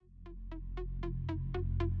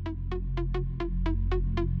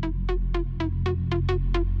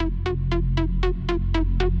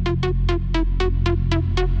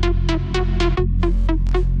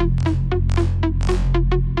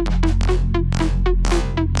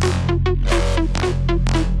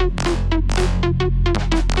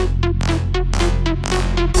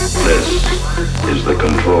This is the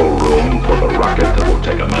control room for the rocket that will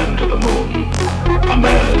take a man to the moon. A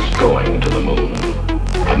man is going to the moon.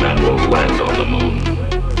 A man will land on the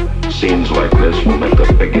moon. Scenes like this will make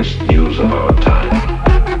the biggest news of our time.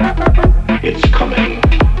 It's coming.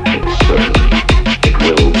 It's certain. It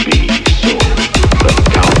will be soon. The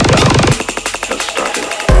countdown has started.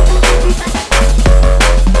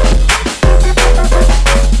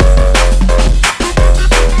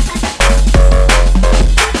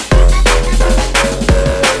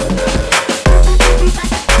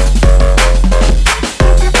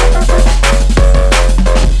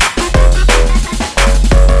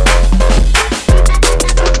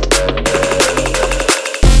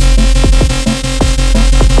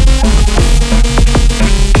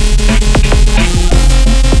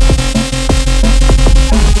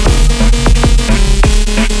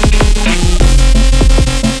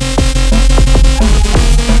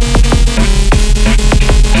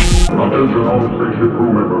 All station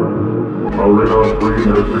crew members. Arena 3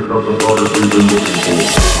 has picked up the target we've been looking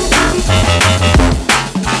for.